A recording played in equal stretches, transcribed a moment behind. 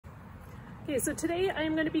Okay, so today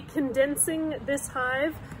I'm going to be condensing this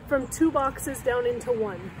hive from 2 boxes down into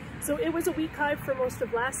 1. So it was a weak hive for most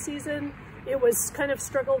of last season. It was kind of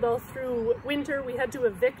struggled all through winter. We had to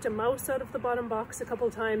evict a mouse out of the bottom box a couple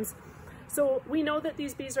times. So we know that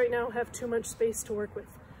these bees right now have too much space to work with.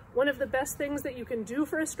 One of the best things that you can do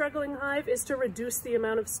for a struggling hive is to reduce the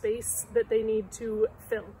amount of space that they need to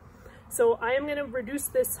fill. So I am going to reduce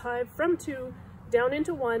this hive from 2 down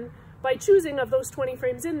into 1 by choosing of those 20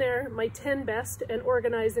 frames in there, my 10 best, and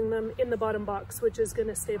organizing them in the bottom box, which is going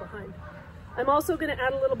to stay behind. I'm also going to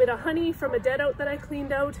add a little bit of honey from a dead out that I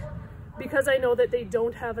cleaned out, because I know that they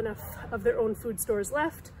don't have enough of their own food stores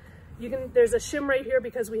left. There's a shim right here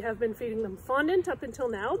because we have been feeding them fondant up until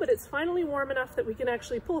now, but it's finally warm enough that we can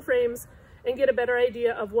actually pull frames and get a better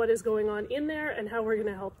idea of what is going on in there and how we're going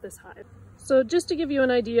to help this hive. So just to give you an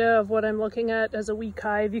idea of what I'm looking at as a weak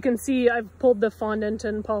hive, you can see I've pulled the fondant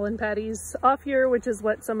and pollen patties off here, which is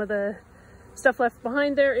what some of the stuff left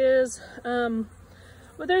behind there is.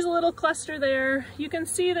 But there's a little cluster there. You can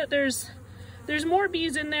see that there's more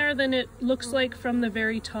bees in there than it looks like from the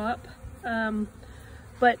very top.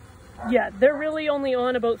 But yeah, they're really only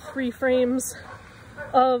on about 3 frames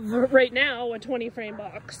of, right now, a 20 frame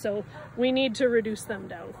box. So we need to reduce them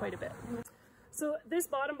down quite a bit. So this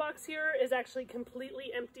bottom box here is actually completely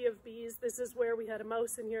empty of bees. This is where we had a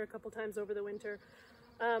mouse in here a couple times over the winter.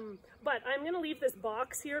 But I'm going to leave this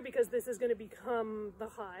box here because this is going to become the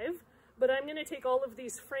hive. But I'm going to take all of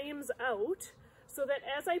these frames out so that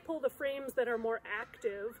as I pull the frames that are more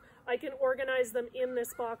active, I can organize them in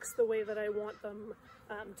this box the way that I want them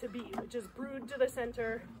to be, which is brood to the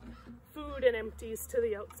center, food and empties to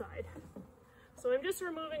the outside. So I'm just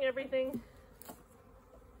removing everything.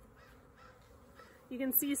 You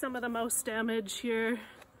can see some of the mouse damage here.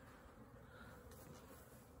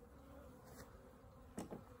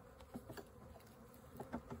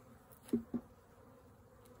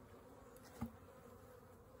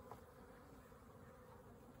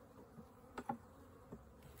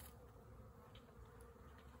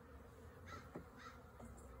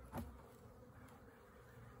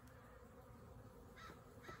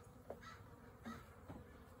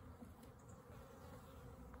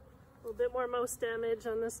 A little bit more mouse damage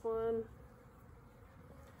on this one.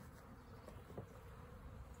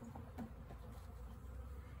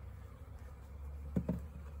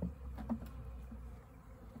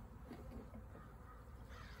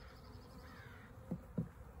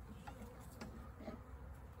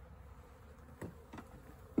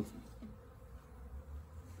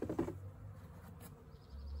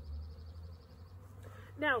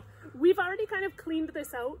 Now, we've already kind of cleaned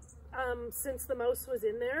this out since the mouse was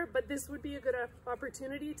in there, but this would be a good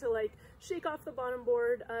opportunity to like shake off the bottom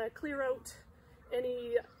board, clear out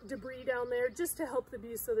any debris down there, just to help the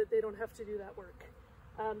bees so that they don't have to do that work.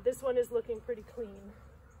 This one is looking pretty clean.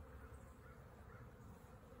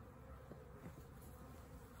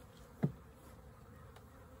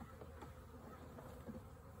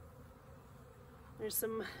 There's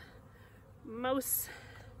some mouse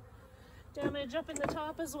damage up in the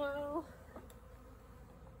top as well.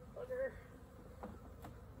 Bugger.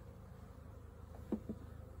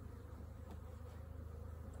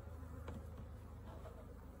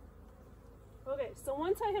 Okay, so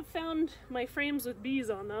once I have found my frames with bees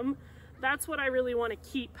on them, that's what I really want to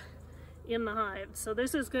keep in the hive. So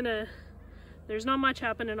this is gonna, there's not much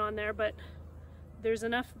happening on there, but there's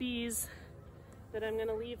enough bees that I'm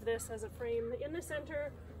gonna leave this as a frame in the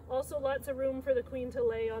center. Also lots of room for the queen to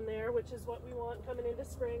lay on there, which is what we want coming into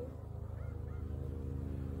spring.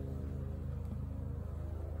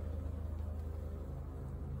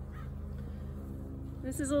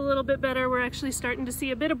 This is a little bit better. We're actually starting to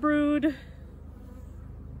see a bit of brood.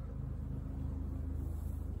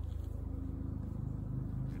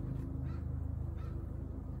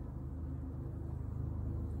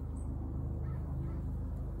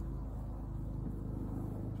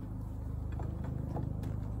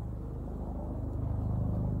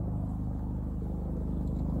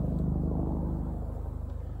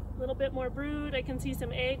 A little bit more brood. I can see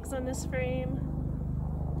some eggs on this frame.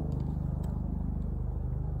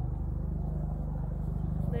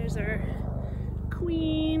 There's our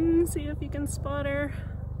queen. See if you can spot her.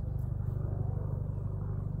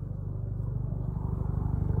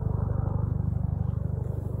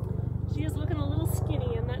 She is looking a little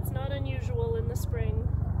skinny, and that's not unusual in the spring.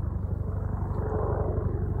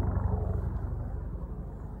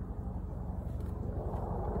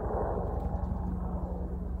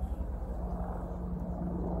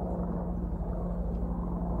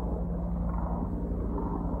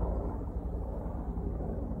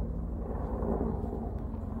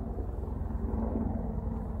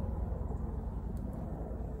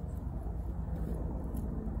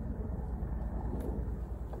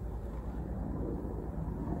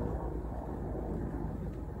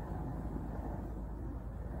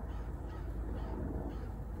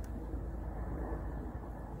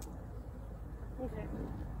 Okay.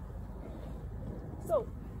 So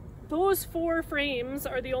those 4 frames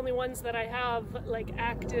are the only ones that I have like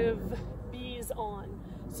active bees on.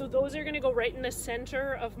 So those are going to go right in the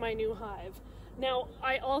center of my new hive. Now,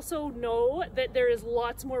 I also know that there is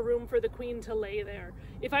lots more room for the queen to lay there.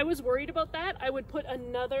 If I was worried about that, I would put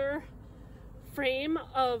another frame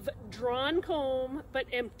of drawn comb, but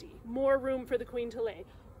empty. More room for the queen to lay.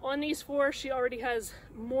 On these 4, she already has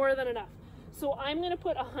more than enough. So I'm going to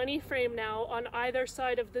put a honey frame now on either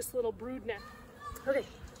side of this little brood net. Okay,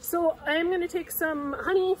 so I'm going to take some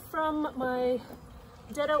honey from my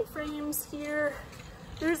dead out frames here.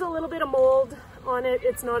 There's a little bit of mold on it.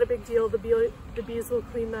 It's not a big deal. The bees will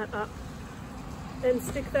clean that up. And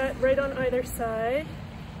stick that right on either side.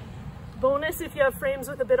 Bonus if you have frames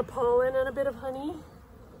with a bit of pollen and a bit of honey,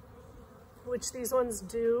 which these ones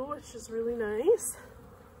do, which is really nice.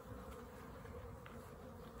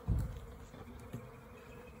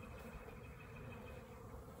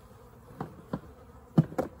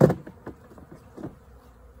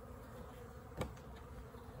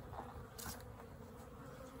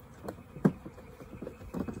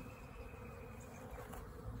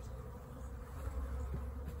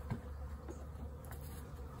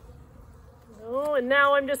 And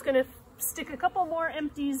now I'm just going to stick a couple more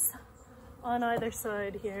empties on either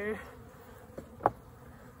side here.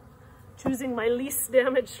 Choosing my least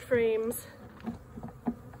damaged frames.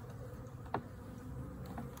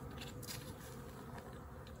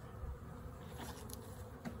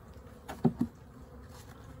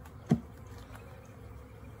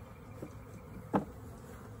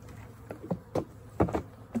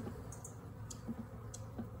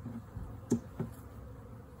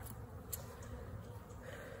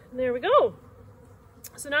 There we go.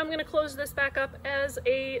 So now I'm going to close this back up as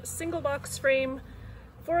a single box frame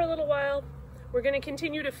for a little while. We're going to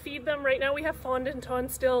continue to feed them. Right now we have fondant on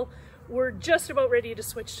still. We're just about ready to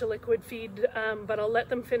switch to liquid feed, but I'll let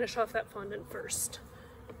them finish off that fondant first.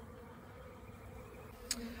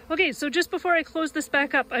 Okay, so just before I close this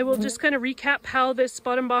back up, I will just kind of recap how this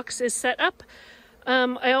bottom box is set up.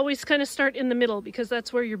 I always kind of start in the middle because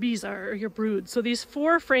that's where your bees are, or your brood. So these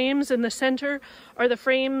 4 frames in the center are the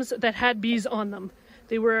frames that had bees on them.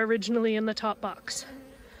 They were originally in the top box.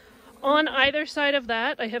 On either side of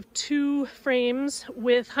that, I have 2 frames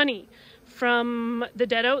with honey from the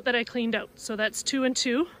dead out that I cleaned out. So that's 2 and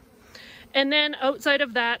 2. And then outside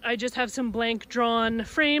of that, I just have some blank drawn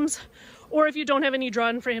frames. Or if you don't have any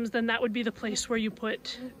drawn frames, then that would be the place where you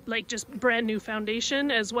put like just brand new foundation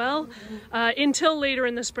as well, until later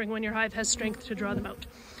in the spring when your hive has strength to draw them out.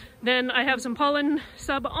 Then I have some pollen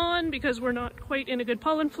sub on because we're not quite in a good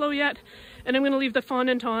pollen flow yet. And I'm going to leave the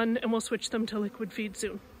fondant on and we'll switch them to liquid feed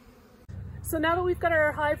soon. So now that we've got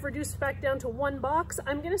our hive reduced back down to 1 box,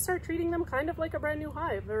 I'm going to start treating them kind of like a brand new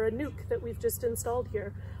hive or a nuke that we've just installed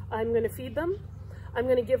here. I'm going to feed them. I'm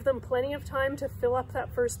going to give them plenty of time to fill up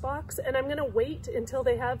that first box, and I'm going to wait until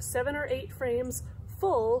they have 7 or 8 frames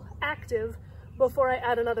full, active, before I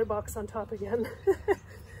add another box on top again.